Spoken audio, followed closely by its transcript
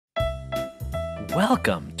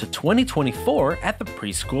Welcome to 2024 at the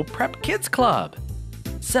Preschool Prep Kids Club.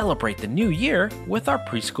 Celebrate the new year with our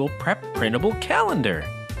Preschool Prep printable calendar.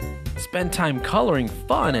 Spend time coloring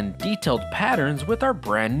fun and detailed patterns with our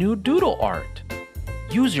brand new doodle art.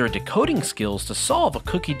 Use your decoding skills to solve a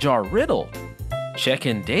cookie jar riddle. Check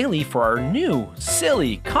in daily for our new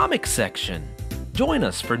silly comic section. Join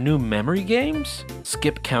us for new memory games,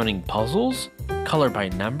 skip counting puzzles, color by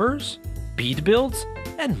numbers, bead builds,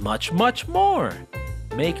 and much more.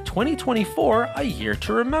 Make 2024 a year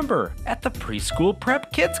to remember at the Preschool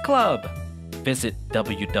Prep Kids Club. Visit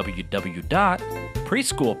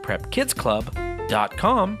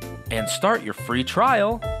www.preschoolprepkidsclub.com and start your free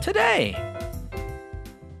trial today.